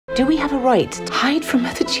Do we have a right to hide from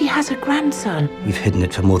her that she has a grandson? We've hidden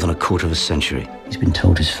it for more than a quarter of a century. He's been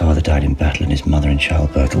told his father died in battle and his mother in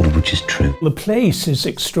childbirth, all of which is true. The place is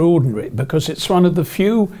extraordinary because it's one of the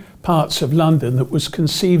few parts of London that was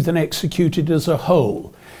conceived and executed as a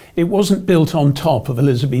whole. It wasn't built on top of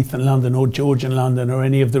Elizabethan London or Georgian London or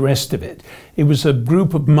any of the rest of it. It was a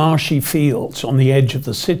group of marshy fields on the edge of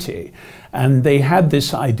the city. And they had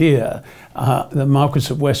this idea, the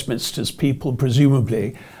Marquess of Westminster's people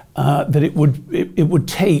presumably, that it would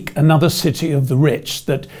take another city of the rich,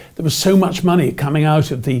 that there was so much money coming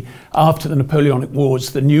out of after the Napoleonic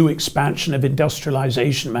Wars, the new expansion of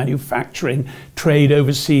industrialization, manufacturing, trade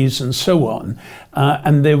overseas and so on.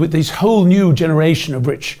 And there were this whole new generation of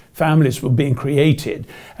rich families were being created,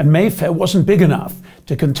 and Mayfair wasn't big enough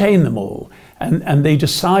to contain them all. And they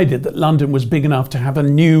decided that London was big enough to have a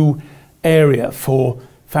new area for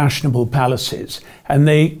fashionable palaces, and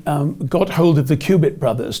they got hold of the Cubitt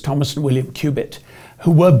brothers, Thomas and William Cubitt,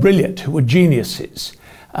 who were brilliant, who were geniuses.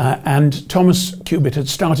 And Thomas Cubitt had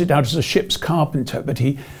started out as a ship's carpenter, but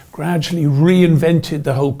he gradually reinvented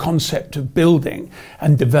the whole concept of building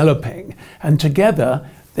and developing. And together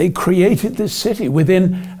they created this city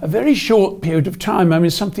within a very short period of time. I mean,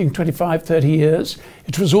 something 25, 30 years.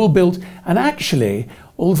 It was all built. And actually,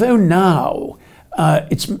 although now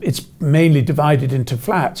it's mainly divided into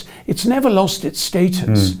flats, it's never lost its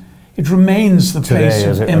status. It remains the place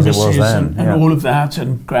of embassies and all of that,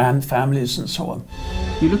 and grand families and so on.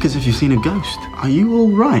 You look as if you've seen a ghost. Are you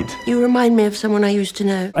all right? You remind me of someone I used to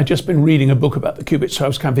know. I'd just been reading a book about the Cubitts, so I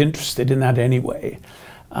was kind of interested in that anyway.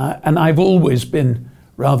 And I've always been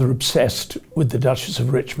rather obsessed with the Duchess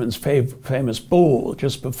of Richmond's famous ball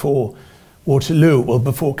just before Waterloo, well,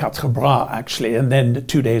 before Quatre Bras actually, and then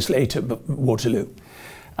 2 days later Waterloo.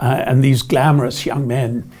 And these glamorous young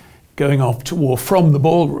men going off to war from the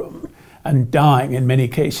ballroom and dying in many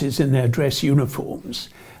cases in their dress uniforms.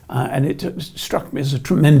 And it struck me as a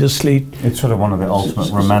tremendously... It's sort of one of the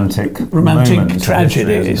ultimate romantic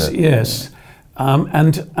tragedies, yes.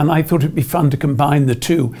 And I thought it'd be fun to combine the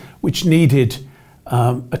two, which needed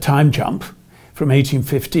a time jump from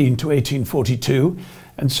 1815 to 1842.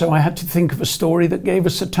 And so I had to think of a story that gave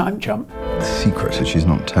us a time jump. The secret that she's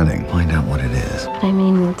not telling. Find out what it is. I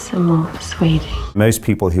mean, some more persuading. Most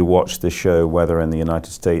people who watch the show, whether in the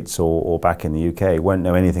United States or back in the UK, won't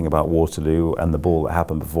know anything about Waterloo and the ball that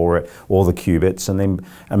happened before it, or the Cubitts, and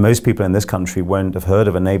most people in this country won't have heard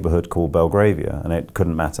of a neighbourhood called Belgravia, and it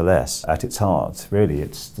couldn't matter less. At its heart, really,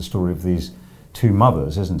 it's the story of these two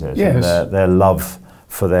mothers, isn't it? Yes. And their love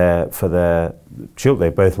for their children.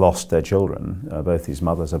 They both lost their children. Both these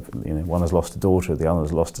mothers have, one has lost a daughter, the other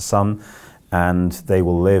has lost a son, and they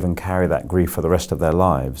will live and carry that grief for the rest of their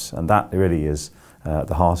lives. And that really is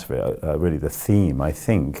the heart of it, really the theme, I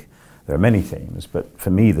think. There are many themes, but for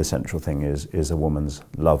me the central thing is a woman's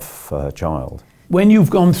love for her child. When you've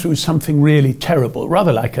gone through something really terrible,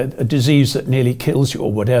 rather like a disease that nearly kills you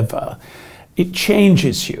or whatever, it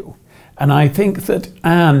changes you. And I think that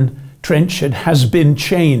Anne Trenchard has been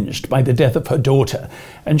changed by the death of her daughter,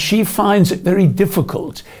 and she finds it very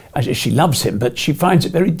difficult, she loves him, but she finds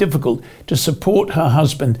it very difficult to support her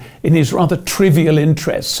husband in his rather trivial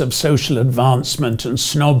interests of social advancement and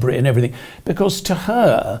snobbery and everything, because to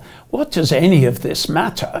her, what does any of this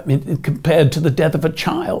matter? I mean, compared to the death of a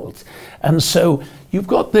child. And so you've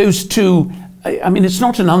got those two. I mean, it's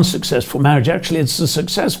not an unsuccessful marriage, actually it's a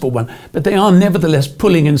successful one, but they are nevertheless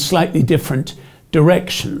pulling in slightly different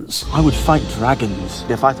directions. I would fight dragons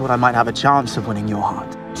if I thought I might have a chance of winning your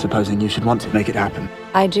heart, supposing you should want to make it happen.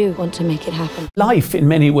 I do want to make it happen. Life in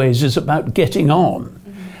many ways is about getting on.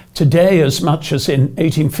 Today, as much as in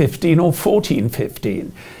 1815 or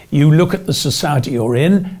 1415, you look at the society you're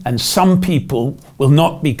in, and some people will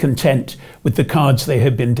not be content with the cards they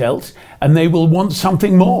have been dealt, and they will want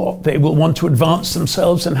something more. They will want to advance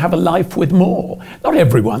themselves and have a life with more. Not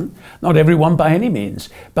everyone by any means,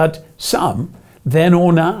 but some, then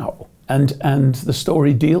or now. And the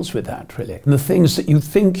story deals with that, really. And the things that you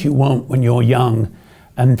think you want when you're young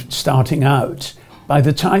and starting out, by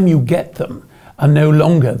the time you get them, are no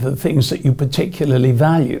longer the things that you particularly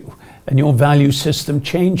value. And your value system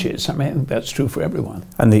changes. I mean, that's true for everyone.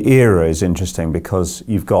 And the era is interesting because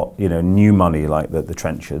you've got, new money like the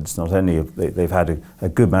Trenchards. Not only have they've had a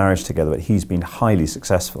good marriage together, but he's been highly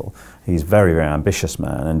successful. He's a very, very ambitious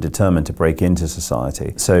man and determined to break into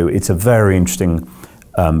society. So it's a very interesting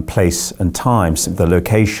place and time, the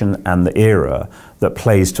location and the era that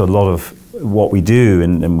plays to a lot of what we do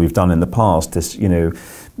and we've done in the past. This,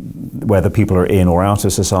 whether people are in or out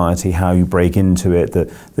of society, how you break into it,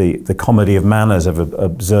 the comedy of manners of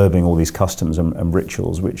observing all these customs and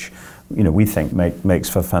rituals which you know, we think makes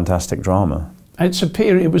for fantastic drama.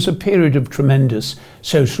 It was a period of tremendous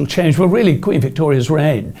social change. Well, really, Queen Victoria's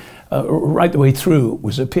reign, right the way through,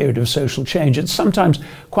 was a period of social change. It's sometimes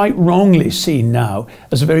quite wrongly seen now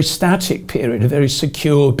as a very static period, a very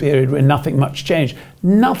secure period where nothing much changed.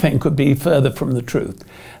 Nothing could be further from the truth.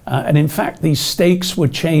 And in fact, these stakes were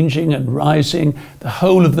changing and rising. The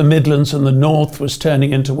whole of the Midlands and the North was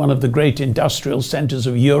turning into one of the great industrial centres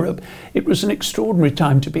of Europe. It was an extraordinary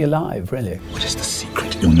time to be alive, really. What is the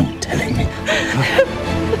secret you're not telling me?